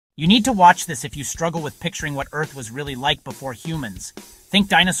You need to watch this if you struggle with picturing what Earth was really like before humans. Think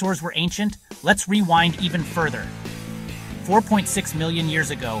dinosaurs were ancient? Let's rewind even further. 4.6 million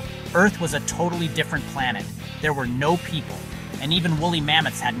years ago, Earth was a totally different planet. There were no people, and even woolly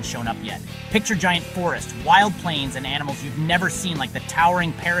mammoths hadn't shown up yet. Picture giant forests, wild plains, and animals you've never seen like the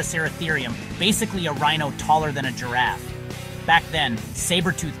towering Paraceratherium, basically a rhino taller than a giraffe. Back then,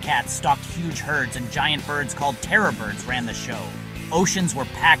 saber-toothed cats stalked huge herds and giant birds called terror birds ran the show. Oceans were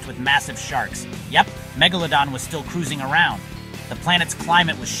packed with massive sharks. Yep, Megalodon was still cruising around. The planet's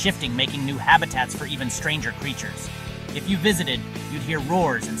climate was shifting, making new habitats for even stranger creatures. If you visited, you'd hear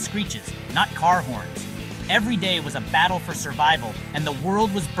roars and screeches, not car horns. Every day was a battle for survival, and the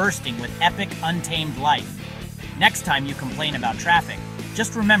world was bursting with epic, untamed life. Next time you complain about traffic,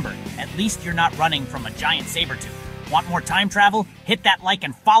 just remember, at least you're not running from a giant saber-tooth. Want more time travel? Hit that like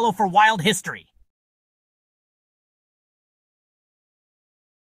and follow for wild history!